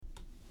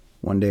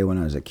One day when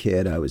I was a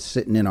kid, I was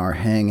sitting in our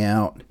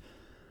hangout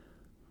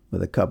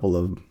with a couple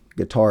of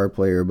guitar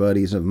player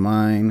buddies of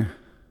mine,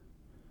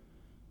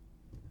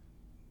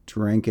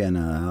 drinking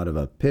out of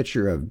a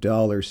pitcher of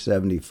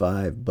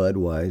 $1.75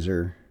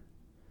 Budweiser.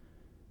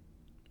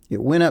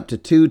 It went up to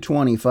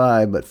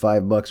 $2.25, but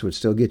 $5 would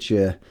still get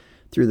you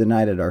through the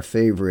night at our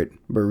favorite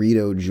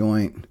burrito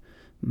joint,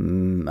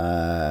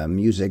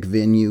 music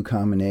venue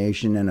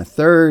combination. And a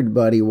third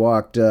buddy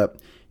walked up,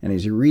 and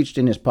as he reached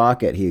in his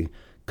pocket, he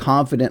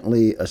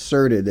confidently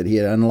asserted that he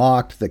had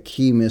unlocked the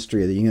key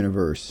mystery of the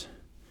universe.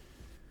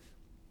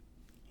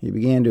 He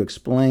began to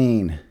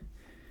explain.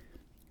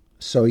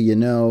 So,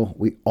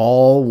 we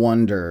all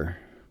wonder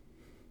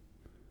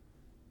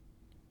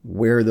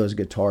where those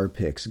guitar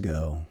picks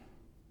go.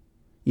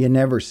 You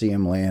never see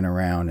them laying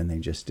around and they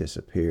just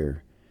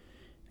disappear.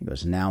 He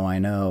goes, now I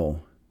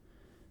know.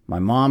 My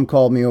mom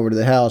called me over to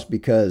the house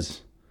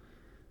because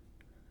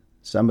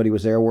somebody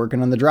was there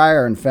working on the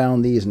dryer and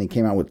found these, and he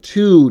came out with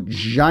 2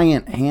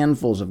 giant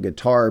handfuls of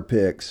guitar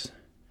picks.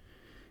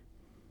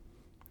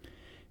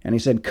 And he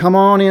said, come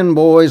on in,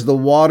 boys, the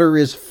water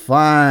is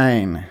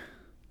fine.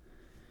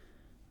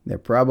 They're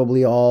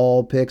probably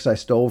all picks I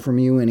stole from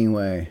you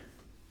anyway.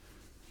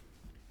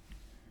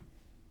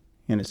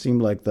 And it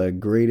seemed like the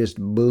greatest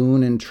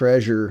boon and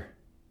treasure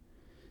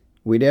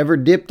we'd ever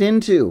dipped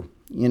into,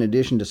 in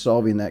addition to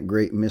solving that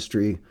great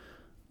mystery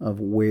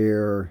of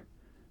where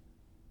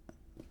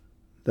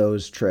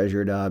those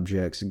treasured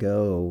objects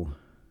go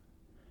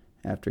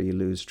after you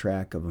lose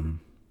track of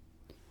them.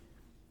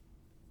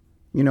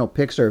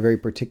 Picks are a very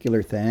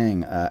particular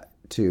thing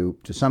to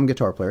some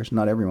guitar players,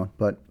 not everyone,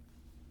 but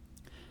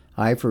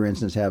I, for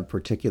instance, have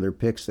particular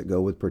picks that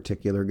go with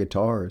particular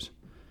guitars.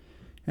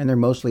 And they're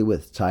mostly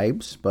with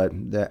types, but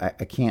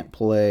I can't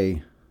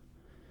play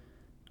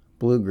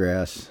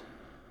bluegrass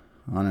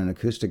on an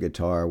acoustic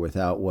guitar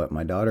without what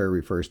my daughter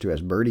refers to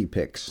as birdie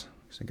picks.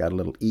 So I got a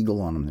little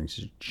eagle on them. They're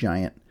just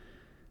giant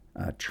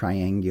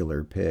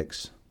triangular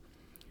picks.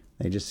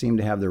 They just seem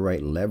to have the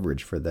right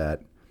leverage for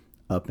that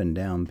up and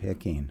down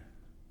picking.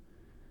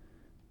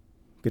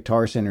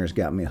 Guitar Center has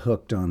got me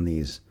hooked on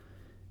these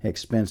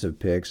expensive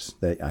picks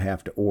that I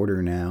have to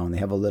order now, and they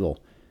have a little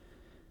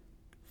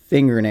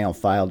fingernail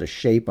file to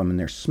shape them, and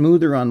they're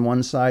smoother on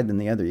one side than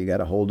the other. You got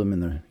to hold them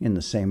in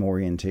the same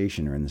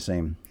orientation, or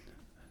the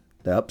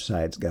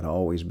upside's got to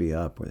always be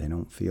up where they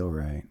don't feel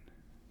right.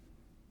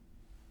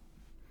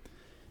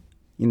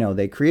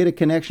 They create a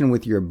connection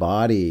with your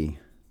body,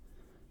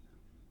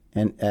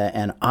 and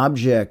an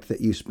object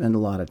that you spend a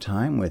lot of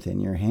time with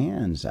in your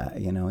hands.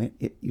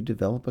 You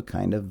develop a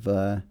kind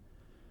of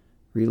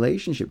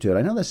relationship to it.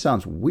 I know that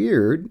sounds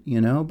weird,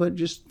 but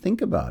just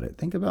think about it.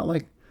 Think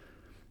about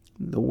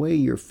the way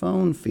your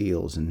phone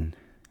feels, and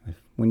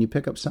when you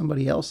pick up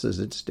somebody else's,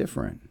 it's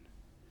different.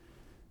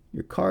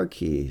 Your car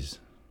keys,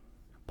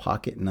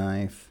 pocket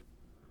knife.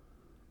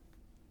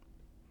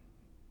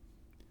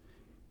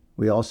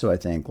 We also, I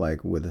think,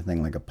 with a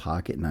thing like a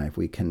pocket knife,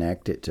 we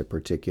connect it to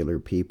particular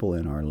people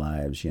in our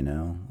lives,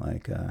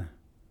 like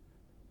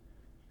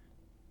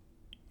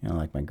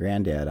my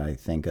granddad, I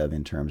think of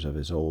in terms of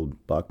his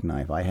old buck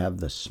knife. I have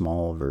the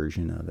small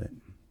version of it.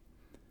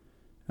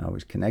 I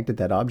always connected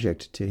that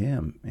object to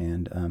him,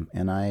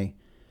 and I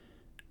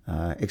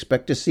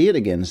expect to see it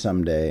again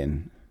someday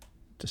and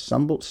to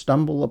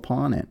stumble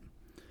upon it.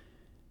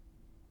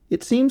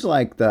 It seems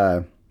like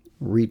the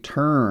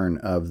return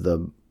of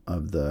the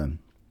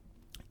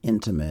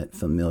intimate,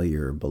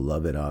 familiar,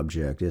 beloved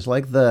object is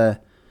like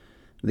the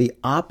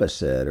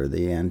opposite or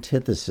the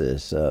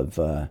antithesis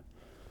of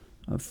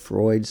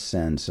Freud's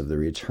sense of the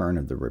return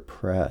of the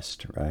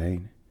repressed,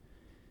 right?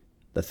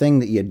 The thing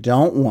that you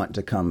don't want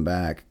to come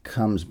back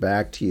comes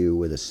back to you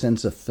with a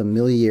sense of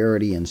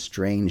familiarity and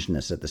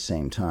strangeness at the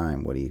same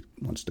time, what he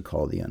wants to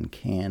call the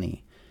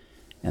uncanny.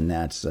 And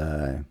that's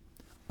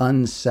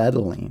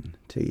unsettling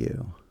to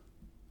you.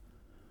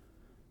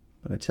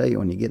 But I tell you,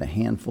 when you get a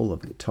handful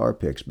of guitar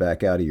picks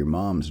back out of your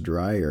mom's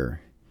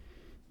dryer,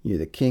 you're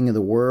the king of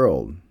the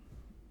world.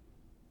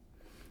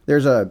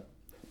 There's a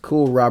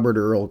cool Robert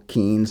Earl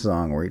Keen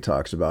song where he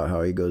talks about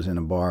how he goes in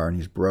a bar and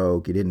he's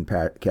broke. He didn't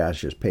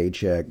cash his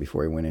paycheck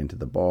before he went into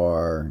the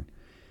bar,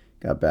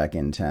 got back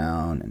in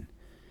town, and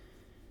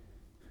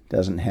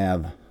doesn't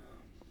have,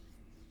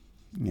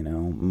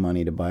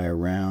 money to buy a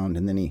round.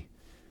 And then he's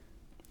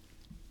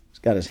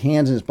got his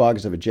hands in his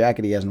pockets of a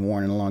jacket he hasn't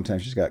worn in a long time.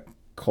 She's got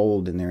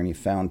cold in there, and he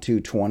found 2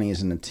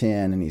 20s and a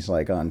 10, and he's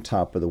like on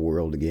top of the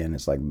world again.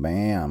 It's like,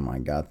 bam, I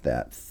got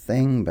that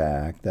thing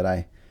back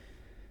that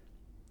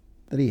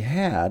he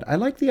had. I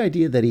like the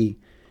idea that he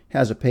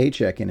has a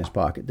paycheck in his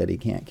pocket that he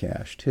can't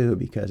cash too,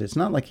 because it's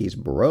not like he's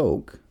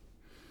broke.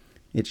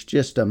 It's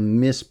just a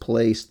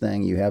misplaced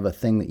thing. You have a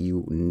thing that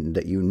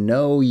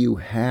you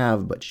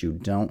have, but you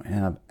don't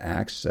have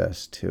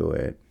access to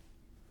it.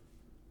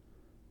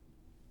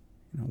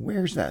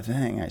 Where's that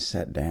thing? I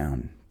sat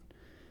down.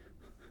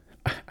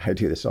 I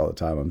do this all the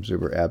time. I'm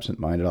super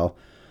absent-minded.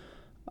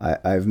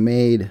 I've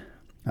made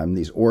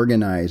these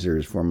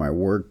organizers for my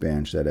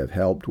workbench that have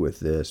helped with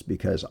this,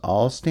 because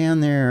I'll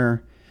stand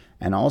there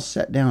and I'll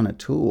set down a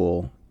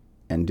tool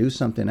and do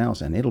something else,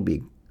 and it'll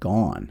be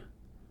gone.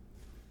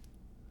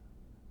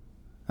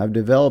 I've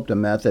developed a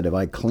method of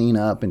I clean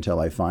up until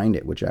I find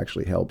it, which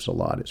actually helps a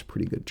lot. It's a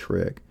pretty good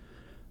trick.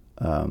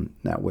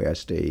 That way I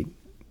stay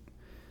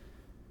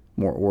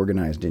more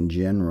organized in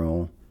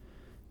general.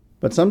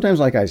 But sometimes,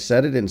 like, I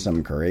set it in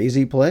some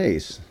crazy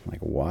place.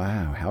 Like,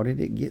 wow, how did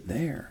it get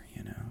there?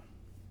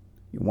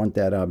 You want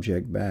that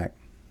object back.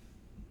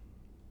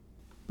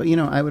 But,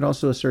 I would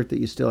also assert that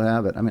you still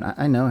have it. I mean,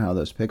 I know how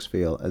those picks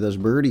feel. Those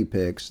birdie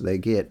picks, they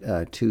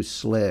get too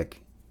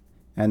slick,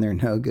 and they're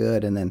no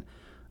good. And then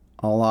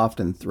I'll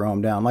often throw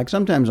them down. Like,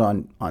 sometimes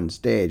on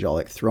stage, I'll,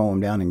 like, throw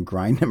them down and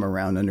grind them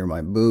around under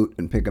my boot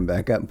and pick them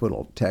back up and put a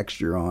little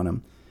texture on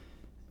them.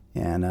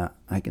 And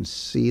I can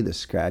see the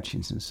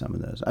scratchings in some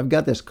of those. I've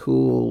got this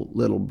cool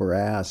little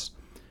brass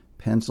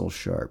pencil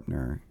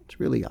sharpener. It's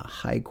really a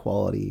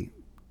high-quality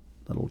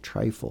little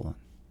trifle.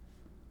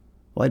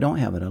 Well, I don't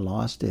have it. I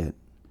lost it.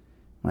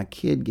 My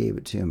kid gave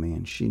it to me,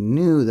 and she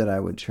knew that I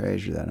would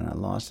treasure that, and I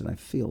lost it. I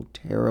feel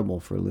terrible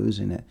for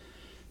losing it.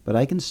 But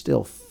I can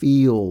still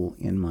feel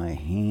in my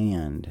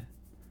hand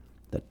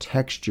the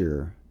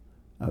texture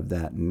of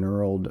that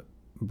knurled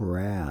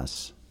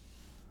brass.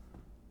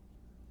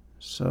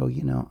 So,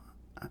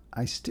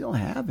 I still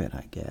have it,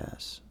 I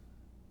guess.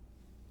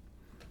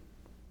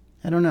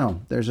 I don't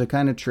know. There's a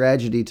kind of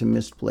tragedy to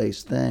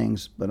misplaced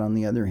things, but on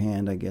the other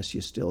hand, I guess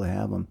you still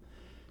have them.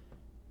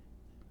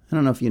 I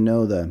don't know if you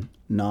know the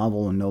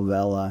novel and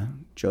novella,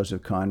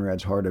 Joseph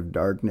Conrad's Heart of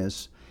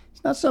Darkness.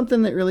 It's not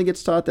something that really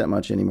gets taught that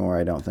much anymore,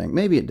 I don't think.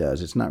 Maybe it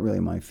does. It's not really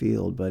my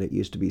field, but it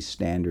used to be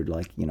standard,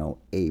 like,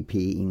 AP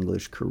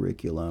English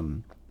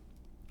curriculum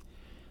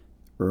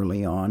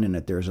early on, and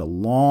that there's a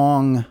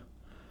long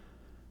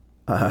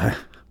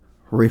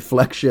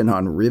reflection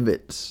on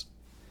rivets.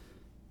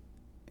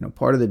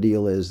 Part of the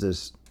deal is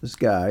this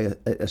guy,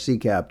 a sea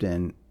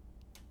captain,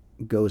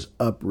 goes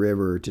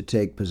upriver to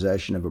take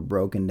possession of a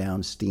broken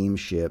down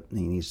steamship, and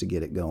he needs to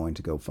get it going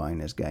to go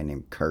find this guy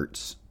named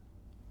Kurtz.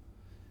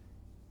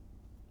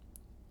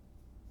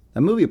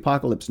 The movie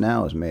Apocalypse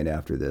Now is made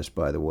after this,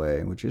 by the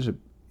way, which is a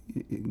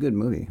good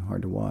movie,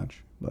 hard to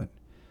watch. But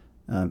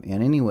and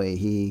anyway,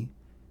 he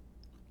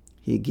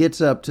gets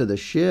up to the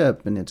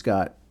ship, and it's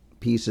got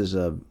pieces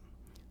of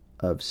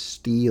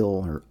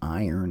steel or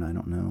iron, I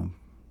don't know,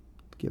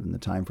 given the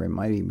time frame,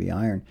 might even be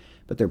iron,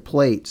 but they're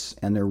plates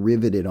and they're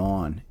riveted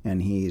on,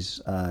 and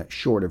he's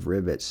short of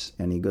rivets,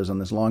 and he goes on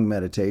this long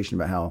meditation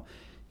about how,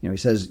 he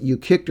says, you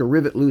kicked a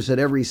rivet loose at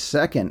every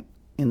second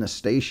in the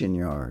station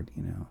yard,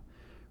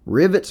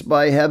 Rivets,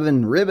 by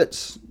heaven,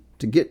 rivets,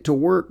 to get to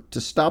work,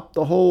 to stop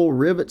the hole,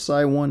 rivets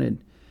I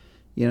wanted.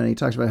 And he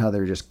talks about how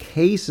there are just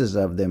cases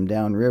of them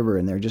downriver,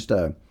 and they're just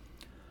an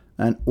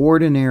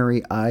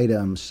ordinary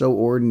item, so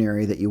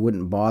ordinary that you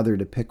wouldn't bother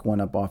to pick one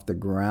up off the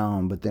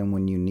ground, but then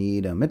when you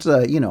need them, it's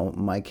a,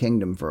 my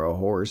kingdom for a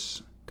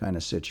horse kind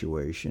of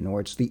situation. Or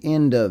it's the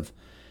end of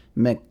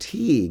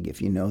McTeague,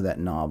 if you know that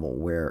novel,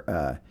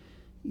 where,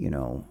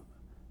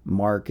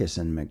 Marcus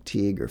and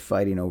McTeague are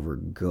fighting over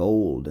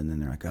gold, and then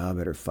they're like, I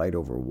better fight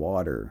over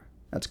water.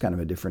 That's kind of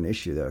a different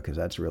issue, though, because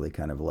that's really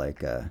kind of like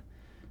the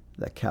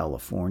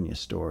California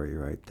story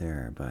right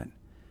there. But,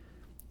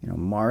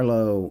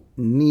 Marlowe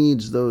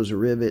needs those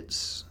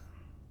rivets.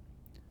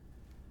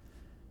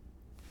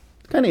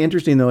 It's kind of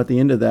interesting, though, at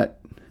the end of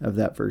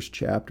that first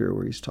chapter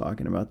where he's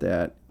talking about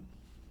that,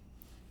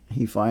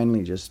 he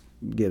finally just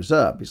gives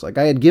up. He's like,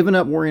 I had given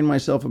up worrying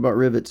myself about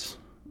rivets.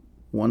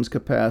 One's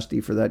capacity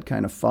for that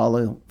kind of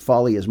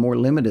folly is more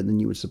limited than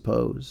you would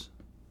suppose.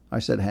 I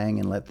said hang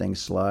and let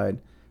things slide.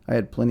 I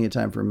had plenty of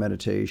time for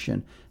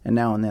meditation, and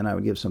now and then I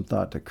would give some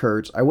thought to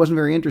Kurtz. I wasn't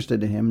very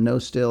interested in him. No,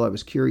 still, I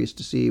was curious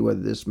to see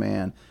whether this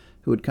man,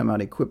 who had come out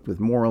equipped with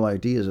moral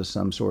ideas of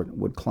some sort,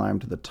 would climb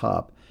to the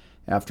top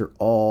after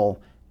all,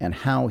 and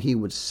how he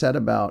would set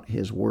about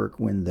his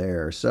work when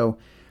there. So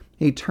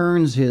he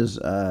turns his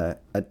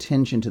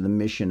attention to the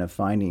mission of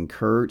finding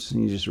Kurtz,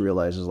 and he just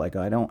realizes, like,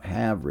 I don't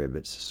have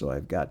rivets, so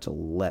I've got to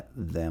let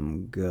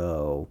them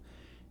go,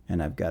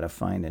 and I've got to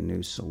find a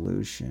new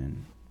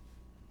solution.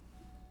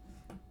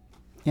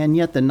 And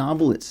yet the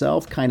novel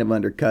itself kind of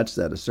undercuts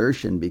that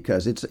assertion,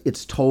 because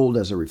it's told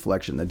as a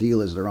reflection. The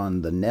deal is they're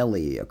on the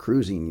Nelly, a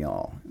cruising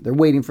yawl. They're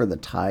waiting for the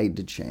tide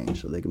to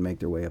change so they can make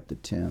their way up the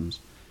Thames.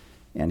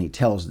 And he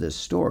tells this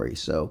story.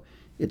 So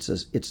it's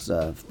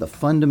the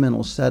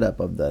fundamental setup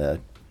of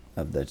the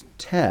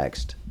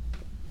text,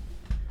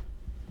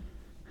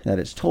 that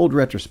it's told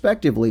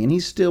retrospectively, and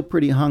he's still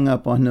pretty hung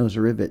up on those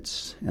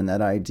rivets and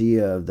that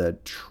idea of the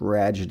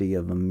tragedy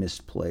of a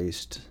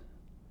misplaced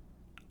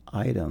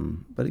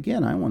item. But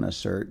again, I want to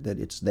assert that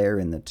it's there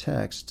in the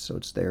text, so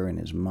it's there in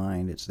his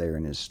mind, it's there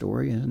in his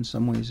story, and in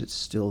some ways it's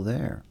still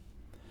there.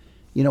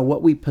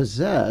 What we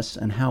possess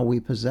and how we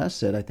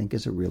possess it, I think,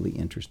 is a really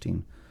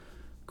interesting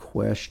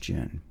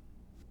question.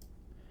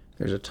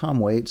 There's a Tom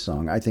Waits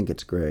song. I think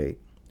it's great.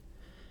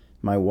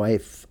 My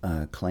wife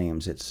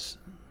claims it's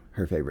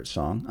her favorite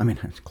song. I mean,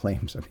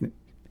 claims.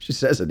 She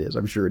says it is.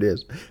 I'm sure it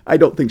is. I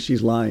don't think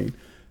she's lying.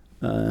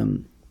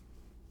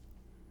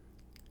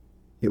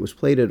 It was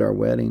played at our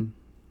wedding.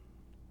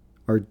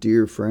 Our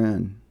dear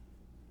friend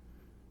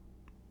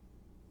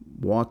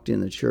walked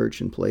in the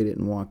church and played it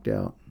and walked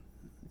out.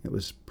 It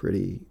was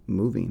pretty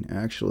moving,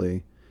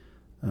 actually.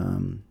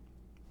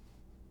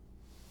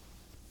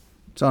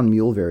 It's on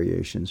Mule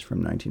Variations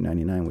from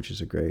 1999, which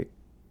is a great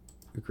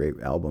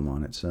album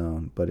on its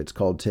own. But it's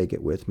called Take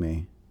It With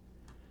Me.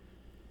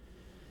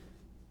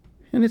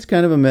 And it's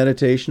kind of a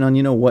meditation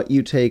on, what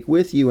you take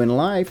with you in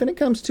life. And it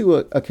comes to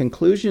a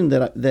conclusion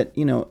that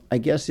I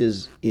guess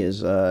is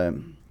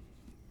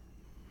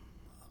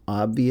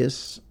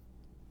obvious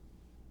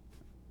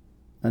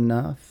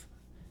enough.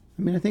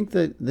 I mean, I think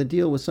that the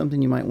deal with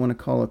something you might want to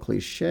call a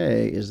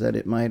cliche is that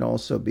it might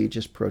also be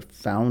just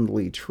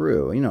profoundly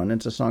true. And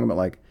it's a song about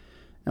like,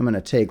 I'm going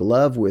to take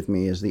love with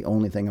me is the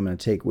only thing I'm going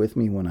to take with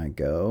me when I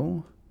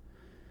go.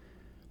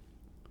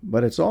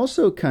 But it's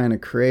also kind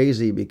of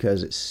crazy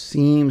because it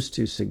seems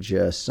to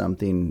suggest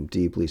something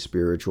deeply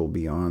spiritual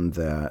beyond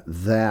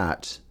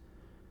that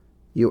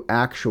you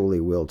actually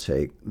will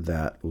take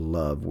that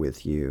love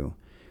with you.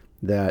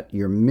 That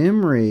your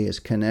memory is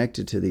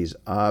connected to these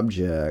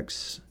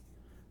objects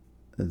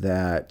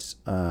that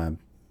come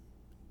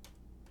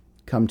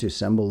to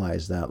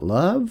symbolize that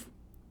love.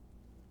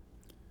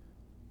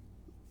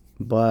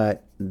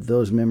 But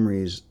those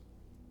memories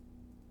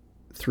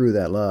through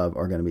that love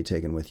are going to be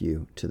taken with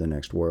you to the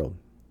next world.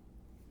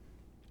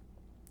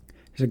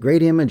 There's a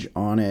great image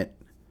on it.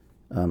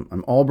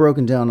 I'm all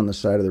broken down on the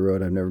side of the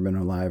road. I've never been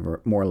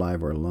more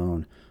alive or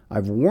alone.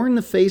 I've worn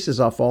the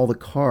faces off all the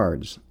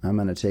cards. I'm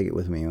going to take it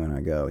with me when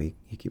I go. He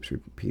keeps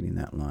repeating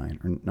that line.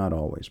 Or not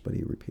always, but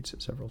he repeats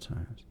it several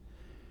times.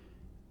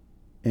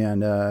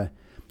 And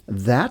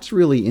that's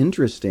really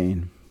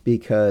interesting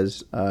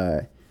because,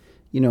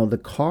 the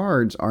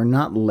cards are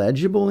not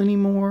legible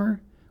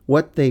anymore.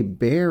 What they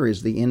bear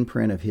is the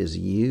imprint of his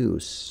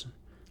use,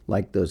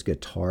 like those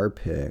guitar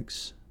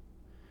picks.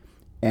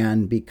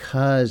 And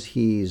because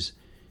he's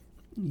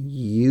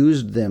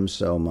used them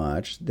so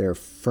much, they're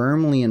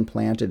firmly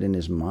implanted in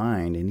his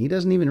mind, and he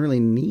doesn't even really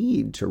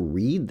need to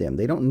read them.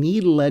 They don't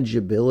need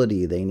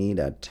legibility. They need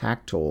a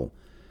tactile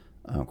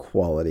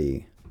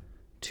quality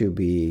to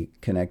be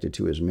connected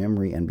to his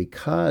memory. And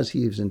because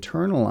he's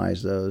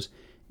internalized those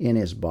in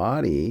his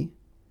body,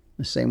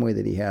 the same way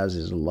that he has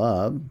his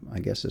love, I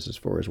guess this is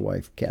for his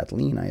wife,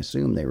 Kathleen, I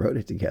assume they wrote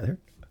it together,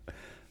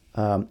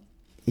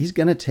 he's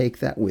going to take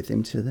that with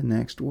him to the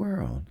next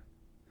world.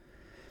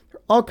 There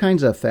are all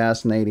kinds of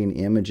fascinating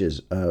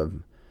images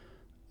of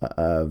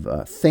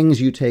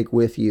things you take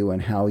with you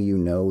and how you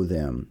know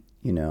them.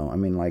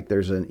 Like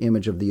there's an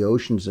image of the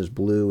oceans as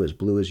blue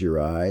as your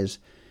eyes.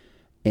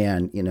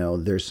 And,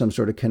 there's some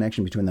sort of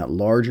connection between that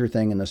larger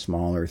thing and the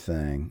smaller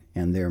thing,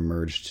 and they're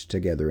merged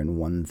together in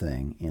one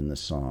thing in the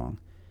song.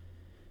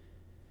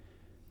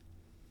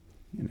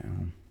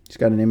 He's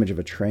got an image of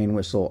a train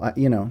whistle.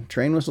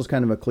 Train whistle's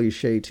kind of a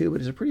cliche too,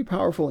 but it's a pretty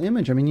powerful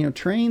image.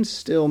 Trains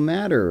still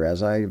matter,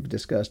 as I've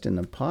discussed in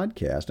the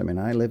podcast.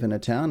 I live in a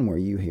town where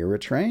you hear a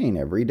train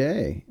every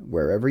day,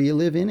 wherever you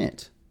live in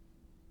it.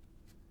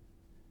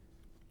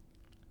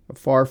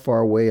 Far, far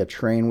away, a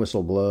train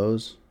whistle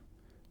blows.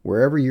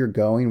 Wherever you're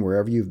going,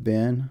 wherever you've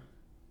been,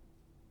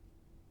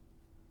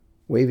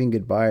 waving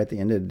goodbye at the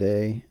end of the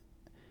day,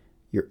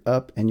 you're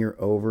up and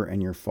you're over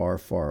and you're far,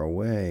 far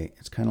away.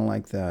 It's kind of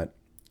like that.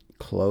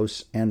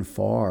 Close and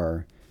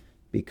far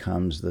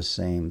becomes the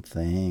same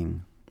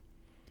thing.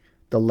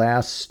 The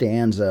last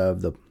stanza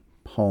of the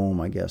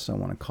poem, I guess I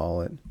want to call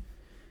it,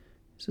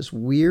 it's this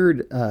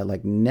weird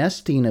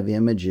nesting of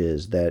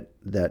images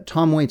that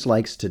Tom Waits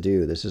likes to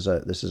do. This is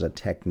a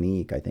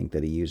technique I think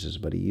that he uses,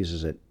 but he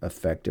uses it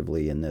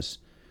effectively in this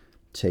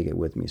Take It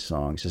With Me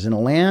song. He says, in a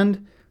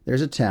land,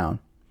 there's a town.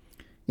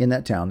 In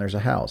that town, there's a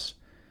house.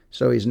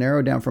 So he's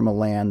narrowed down from a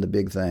land, the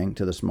big thing,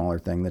 to the smaller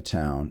thing, the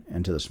town,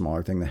 and to the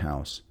smaller thing, the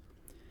house.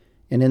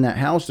 And in that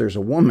house, there's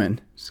a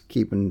woman,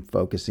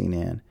 focusing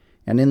in.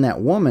 And in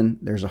that woman,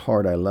 there's a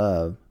heart I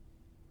love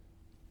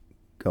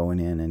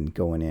going in and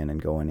going in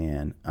and going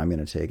in. I'm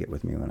going to take it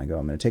with me when I go.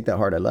 I'm going to take that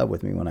heart I love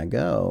with me when I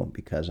go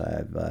because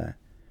I've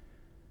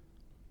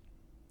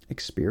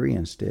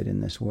experienced it in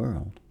this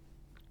world.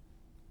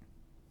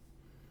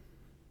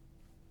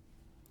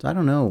 So I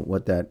don't know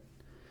what that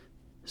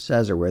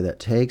says or where that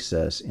takes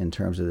us in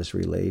terms of this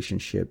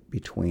relationship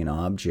between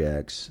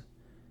objects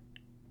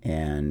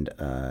and,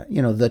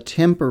 the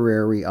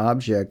temporary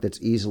object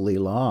that's easily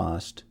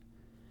lost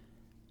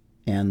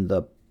and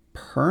the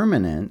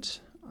permanent,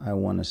 I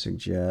want to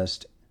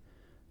suggest,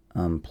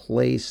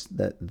 place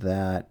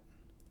that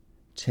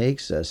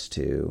takes us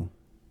to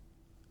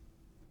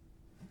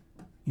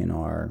in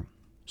our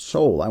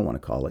soul, I want to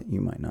call it.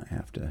 You might not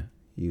have to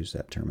use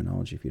that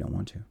terminology if you don't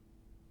want to.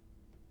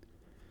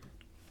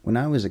 When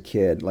I was a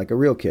kid, like a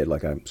real kid,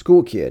 like a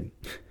school kid,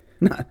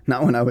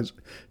 not when I was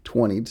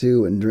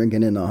 22 and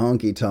drinking in a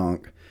honky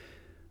tonk,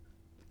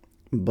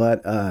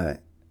 but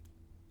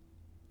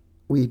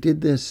we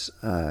did this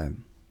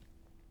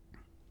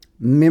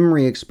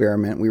memory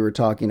experiment. We were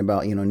talking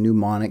about,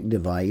 mnemonic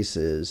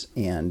devices,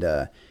 and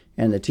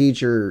And the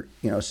teacher,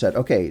 said,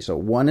 okay, so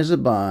 1 is a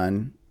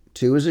bun,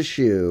 2 is a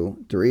shoe,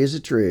 3 is a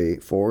tree,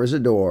 4 is a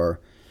door,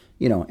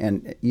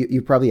 and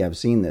you probably have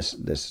seen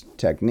this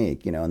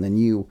technique, and then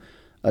you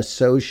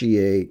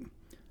associate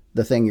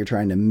the thing you're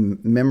trying to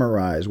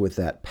memorize with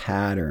that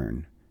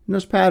pattern. And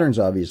those patterns,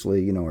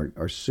 obviously,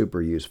 are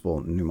super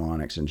useful in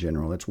mnemonics in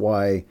general. That's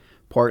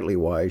partly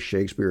why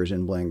Shakespeare is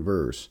in blank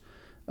verse.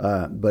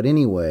 But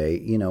anyway,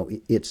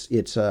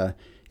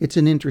 it's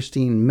an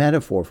interesting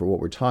metaphor for what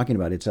we're talking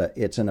about.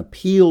 It's an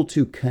appeal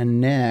to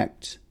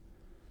connect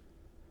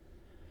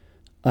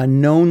a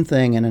known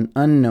thing and an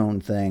unknown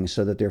thing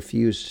so that they're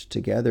fused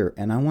together.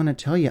 And I want to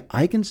tell you,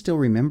 I can still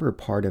remember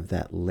part of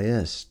that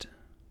list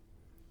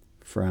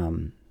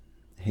from,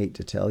 hate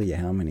to tell you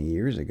how many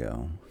years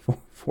ago,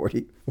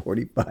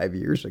 45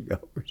 years ago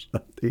or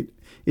something.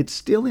 It's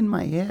still in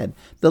my head.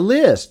 The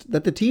list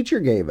that the teacher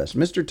gave us,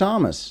 Mr.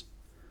 Thomas.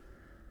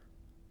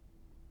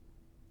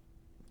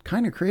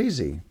 Kind of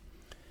crazy.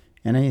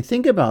 And I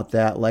think about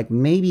that, like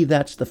maybe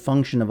that's the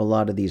function of a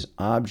lot of these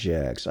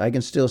objects. I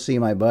can still see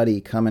my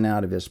buddy coming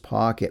out of his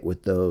pocket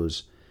with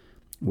those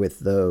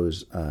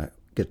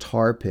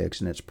guitar picks,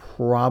 and it's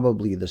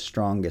probably the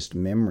strongest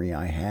memory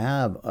I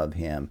have of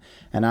him.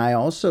 And I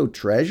also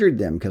treasured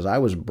them because I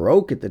was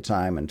broke at the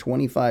time, and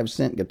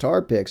 25-cent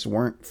guitar picks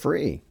weren't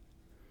free.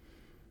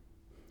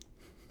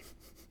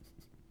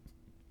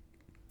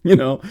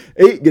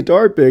 8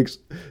 guitar picks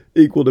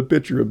equaled a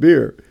pitcher of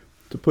beer.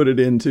 To put it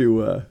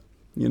into,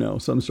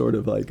 some sort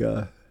of like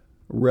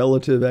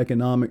relative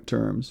economic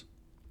terms.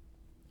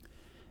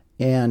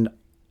 And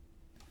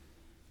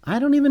I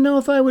don't even know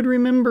if I would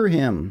remember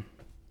him.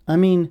 I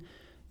mean,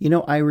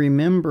 I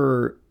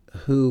remember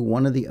who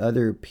one of the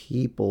other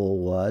people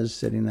was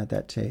sitting at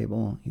that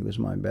table. He was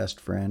my best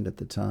friend at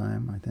the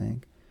time, I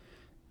think.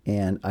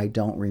 And I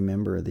don't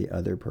remember the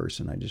other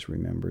person. I just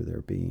remember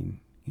there being,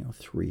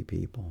 3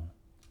 people.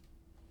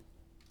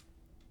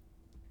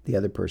 The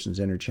other person's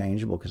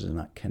interchangeable because it's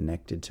not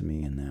connected to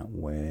me in that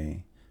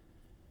way.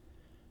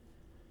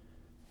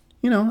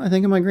 I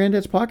think of my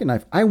granddad's pocket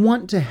knife. I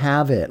want to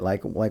have it.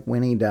 Like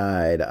when he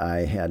died,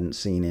 I hadn't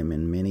seen him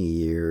in many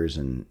years,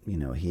 and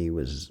he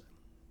was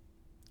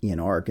in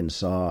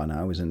Arkansas and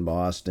I was in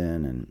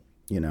Boston,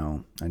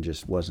 and I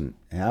just wasn't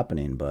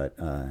happening. But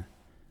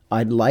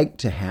I'd like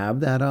to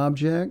have that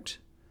object.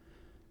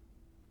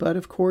 But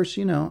of course,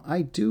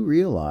 I do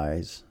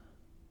realize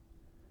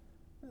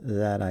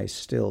that I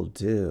still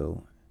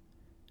do.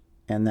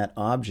 And that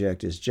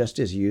object is just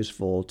as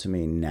useful to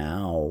me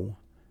now,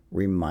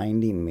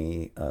 reminding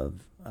me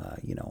of,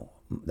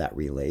 that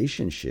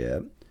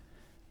relationship.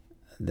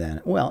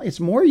 It's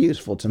more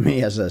useful to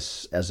me as a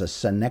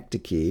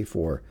synecdoche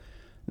for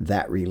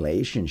that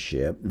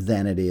relationship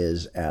than it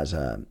is as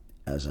a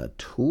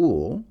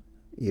tool,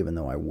 even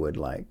though I would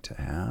like to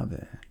have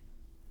it.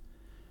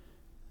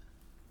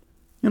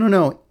 I don't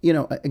know,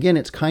 again,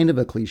 it's kind of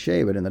a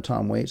cliche, but in the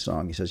Tom Waits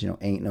song, he says,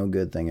 ain't no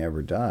good thing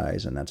ever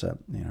dies. And that's a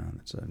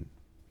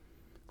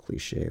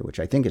cliche, which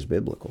I think is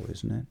biblical,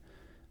 isn't it?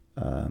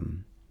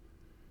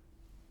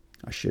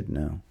 I should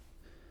know.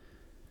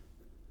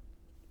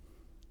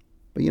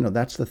 But,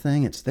 that's the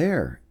thing. It's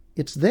there.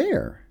 It's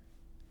there.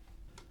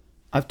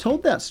 I've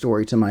told that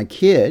story to my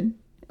kid,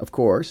 of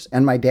course,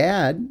 and my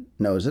dad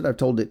knows it. I've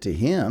told it to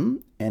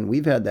him, and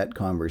we've had that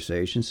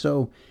conversation.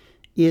 So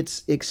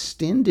it's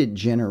extended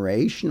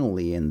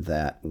generationally in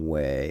that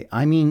way.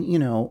 I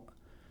mean,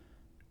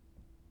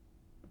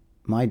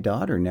 my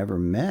daughter never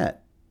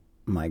met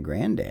my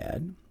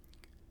granddad,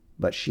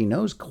 but she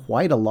knows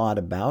quite a lot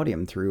about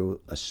him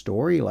through a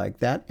story like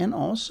that, and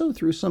also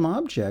through some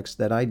objects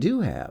that I do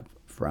have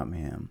from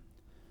him.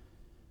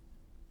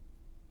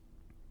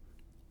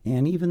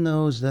 And even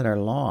those that are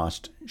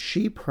lost,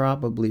 she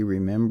probably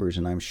remembers,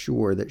 and I'm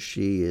sure that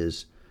she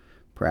is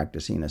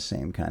practicing the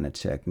same kind of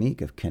technique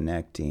of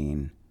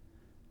connecting,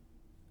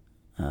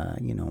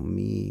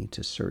 me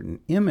to certain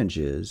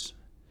images.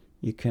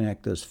 You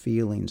connect those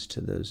feelings to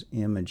those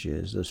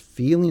images. Those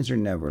feelings are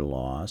never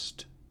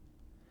lost.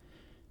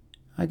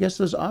 I guess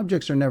those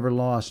objects are never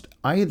lost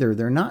either.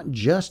 They're not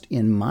just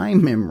in my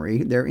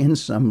memory. They're in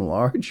some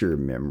larger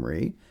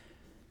memory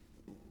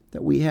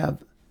that we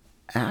have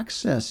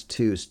access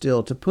to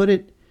still. To put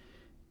it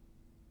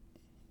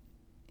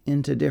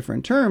into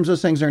different terms,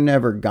 those things are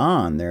never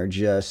gone. They're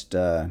just,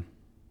 they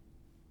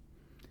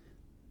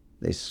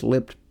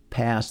slipped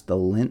past the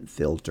lint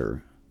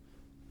filter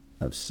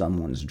of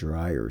someone's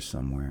dryer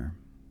somewhere.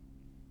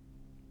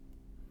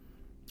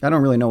 I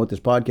don't really know what this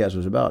podcast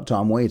was about.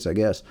 Tom Waits, I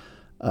guess.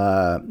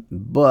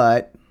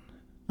 But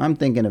I'm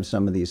thinking of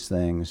some of these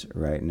things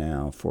right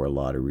now for a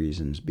lot of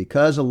reasons,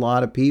 because a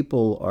lot of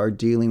people are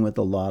dealing with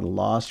a lot of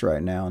loss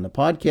right now. And the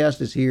podcast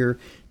is here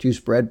to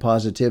spread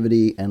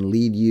positivity and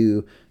lead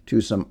you to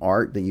some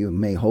art that you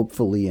may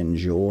hopefully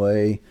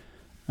enjoy.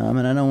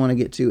 And I don't want to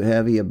get too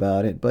heavy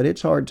about it, but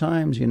it's hard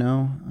times,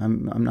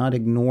 I'm not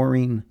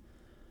ignoring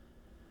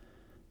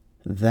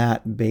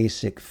that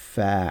basic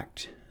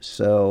fact.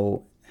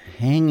 So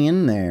hang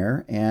in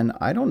there, and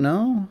I don't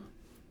know,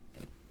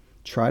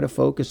 try to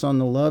focus on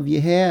the love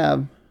you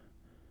have.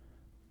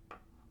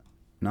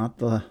 not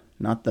the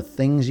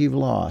things you've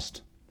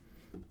lost.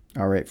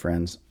 All right,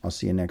 friends. I'll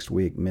see you next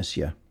week. Miss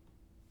ya.